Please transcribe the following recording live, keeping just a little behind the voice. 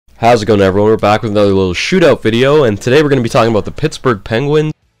How's it going, everyone? We're back with another little shootout video, and today we're going to be talking about the Pittsburgh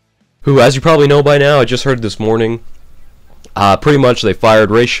Penguins, who, as you probably know by now, I just heard this morning, pretty much they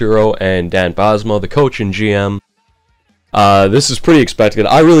fired Ray Shero and Dan Bosma, the coach and GM. This is pretty expected.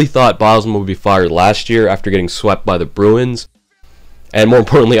 I really thought Bosma would be fired last year after getting swept by the Bruins, and more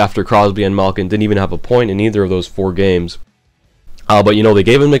importantly, after Crosby and Malkin didn't even have a point in either of those 4 games. But, you know, they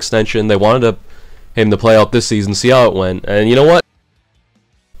gave him an extension. They wanted him to play out this season, see how it went, and you know what?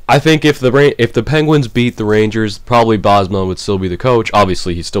 I think if the Penguins beat the Rangers, probably Bosma would still be the coach.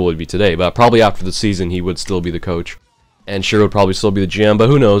 Obviously, he still would be today, but probably after the season, he would still be the coach. And Shero would probably still be the GM, but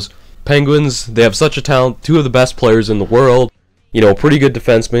who knows? Penguins, they have such a talent, 2 of the best players in the world. You know, pretty good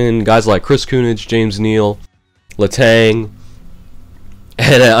defensemen, guys like Krypt, James Neal, Letang.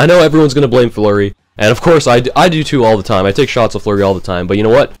 And I know everyone's going to blame Fleury. And of course, I do too all the time. I take shots at Fleury all the time, but you know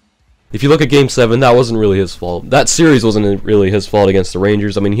what? If you look at Game 7, that wasn't really his fault. That series wasn't really his fault against the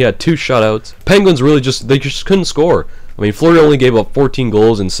Rangers. I mean, he had 2 shutouts. Penguins really just couldn't score. I mean, Fleury only gave up 14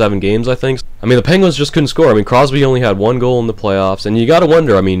 goals in 7 games, I think. I mean, the Penguins just couldn't score. I mean, Crosby only had 1 goal in the playoffs. And you got to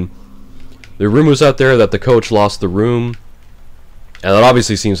wonder, I mean, there are rumors out there that the coach lost the room. And that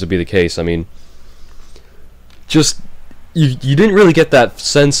obviously seems to be the case. I mean, just, you didn't really get that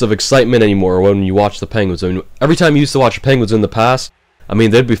sense of excitement anymore when you watch the Penguins. I mean, every time you used to watch the Penguins in the past, I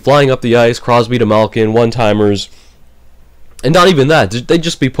mean, they'd be flying up the ice, Crosby to Malkin, one-timers, and not even that. They'd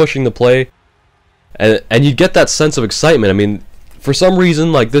just be pushing the play, and you'd get that sense of excitement. I mean, for some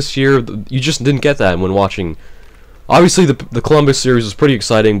reason, like this year, you just didn't get that when watching. Obviously, the Columbus series was pretty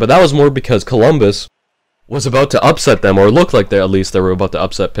exciting, but that was more because Columbus was about to upset them, or looked like at least they were about to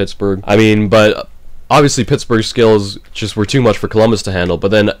upset Pittsburgh. I mean, but obviously Pittsburgh's skills just were too much for Columbus to handle.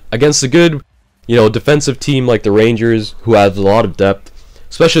 But then against a good, you know, defensive team like the Rangers, who has a lot of depth,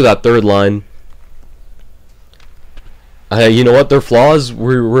 especially that third line, you know what, their flaws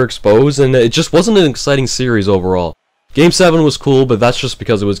were exposed, and it just wasn't an exciting series overall. Game 7 was cool, but that's just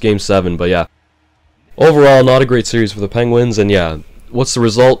because it was Game 7, but yeah. Overall, not a great series for the Penguins, and yeah, what's the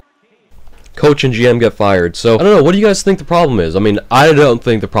result? Coach and GM get fired. So, I don't know, what do you guys think the problem is? I mean, I don't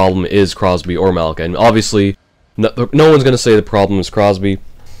think the problem is Crosby or Malkin. Obviously, no one's going to say the problem is Crosby.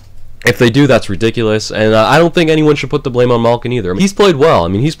 If they do, that's ridiculous, and I don't think anyone should put the blame on Malkin either. I mean, he's played well. I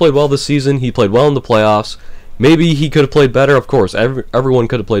mean, he's played well this season. He played well in the playoffs. Maybe he could have played better, of course. Everyone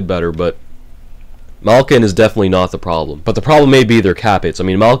could have played better, but Malkin is definitely not the problem. But the problem may be their cap hits. I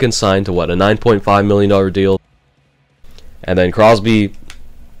mean, Malkin signed to, what, a $9.5 million deal? And then Crosby,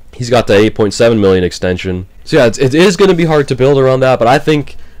 he's got the $8.7 million extension. So yeah, it is going to be hard to build around that, but I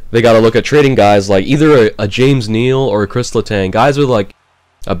think they got to look at trading guys like either a James Neal or a Krypt Letang. Guys with, like,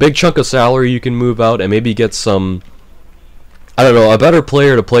 a big chunk of salary you can move out and maybe get some, I don't know, a better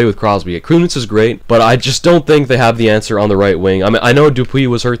player to play with Crosby. Kunitz is great, but I just don't think they have the answer on the right wing. I mean, I know Dupuis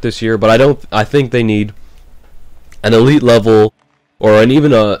was hurt this year, but I think they need an elite level, or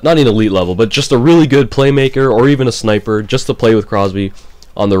not an elite level, but just a really good playmaker or even a sniper just to play with Crosby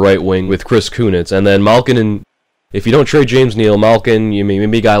on the right wing with Chris Kunitz. And then Malkin, and if you don't trade James Neal, Malkin, you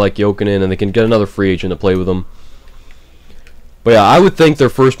maybe a guy like Jokinen, and they can get another free agent to play with them. But yeah, I would think their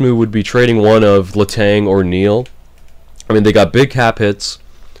first move would be trading one of Letang or Neal. I mean, they got big cap hits,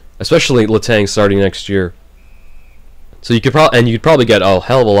 especially Letang starting next year. So you could probably get a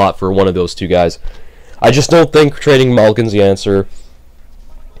hell of a lot for one of those 2 guys. I just don't think trading Malkin's the answer.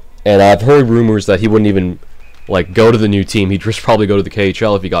 And I've heard rumors that he wouldn't even like go to the new team. He'd just probably go to the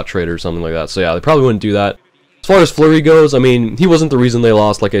KHL if he got traded or something like that. So yeah, they probably wouldn't do that. As far as Fleury goes, I mean, he wasn't the reason they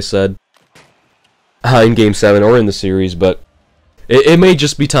lost, like I said, in Game 7 or in the series, but it may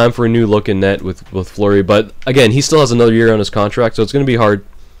just be time for a new look in net with Fleury, but again, he still has another year on his contract, so it's going to be hard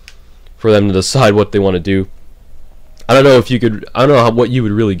for them to decide what they want to do. I don't know what you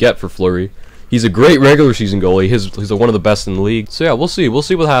would really get for Fleury. He's a great regular season goalie. He's one of the best in the league. So yeah, we'll see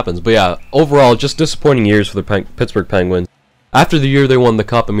what happens. But yeah, overall, just disappointing years for the Pittsburgh Penguins. After the year they won the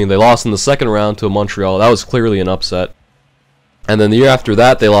Cup, I mean, they lost in the second round to Montreal. That was clearly an upset. And then the year after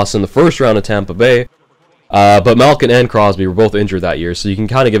that, they lost in the first round to Tampa Bay. But Malkin and Crosby were both injured that year, so you can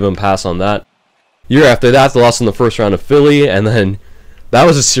kind of give them a pass on that. Year after that, they lost in the first round of Philly, and then that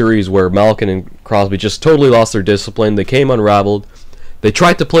was a series where Malkin and Crosby just totally lost their discipline. They came unraveled. They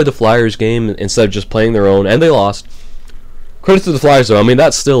tried to play the Flyers game instead of just playing their own, and they lost. Credit to the Flyers, though. I mean,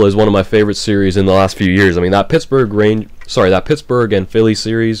 that still is one of my favorite series in the last few years. I mean, that Pittsburgh and Philly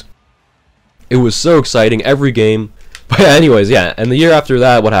series, it was so exciting every game. But anyways, yeah, and the year after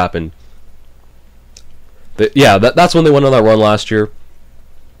that, what happened? That's when they went on that run last year.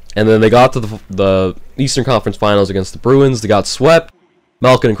 And then they got to the Eastern Conference Finals against the Bruins. They got swept.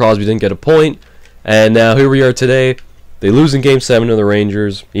 Malkin and Crosby didn't get a point. And now here we are today. They lose in Game 7 to the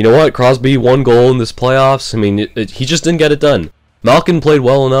Rangers. You know what? Crosby, 1 goal in this playoffs. I mean, he just didn't get it done. Malkin played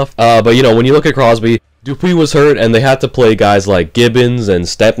well enough. But, you know, when you look at Crosby, Dupuis was hurt, and they had to play guys like Gibbons and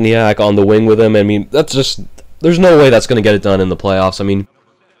Stepniak on the wing with him. I mean, that's just... There's no way that's going to get it done in the playoffs. I mean,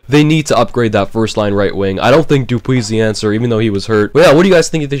 they need to upgrade that first-line right wing. I don't think Dupuis is the answer, even though he was hurt. But, yeah, what do you guys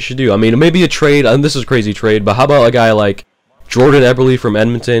think they should do? I mean, maybe a trade. And this is a crazy trade, but how about a guy like Jordan Eberle from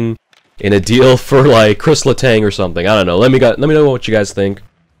Edmonton in a deal for like Chris Letang or something? I don't know. Let me know what you guys think.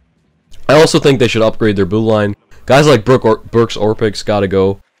 I also think they should upgrade their blue line. Guys like Brooks Orpik's gotta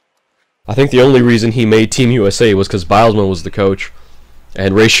go. I think the only reason he made Team USA was because Bilesman was the coach,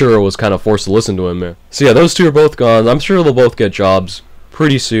 and Ray Shero was kind of forced to listen to him there. So yeah, those two are both gone. I'm sure they'll both get jobs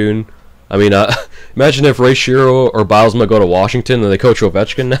pretty soon. I mean, imagine if Ray Shero or Bilesman go to Washington and they coach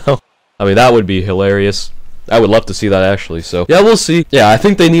Ovechkin now. I mean, that would be hilarious. I would love to see that, actually. So, yeah, we'll see. Yeah, I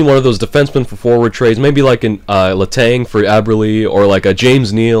think they need one of those defensemen for forward trades. Maybe like an Letang for Eberle, or like a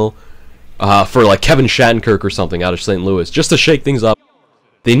James Neal for like Kevin Shattenkirk or something out of St. Louis, just to shake things up.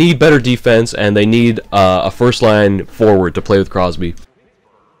 They need better defense, and they need a first-line forward to play with Crosby.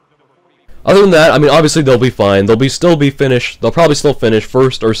 Other than that, I mean, obviously they'll be fine. They'll probably still finish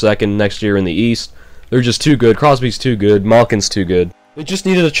first or second next year in the East. They're just too good. Crosby's too good. Malkin's too good. They just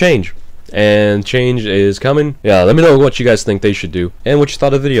needed a change. And change is coming. Yeah, let me know what you guys think they should do and what you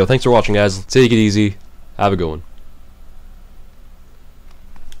thought of the video. Thanks for watching, guys. Take it easy. Have a good one.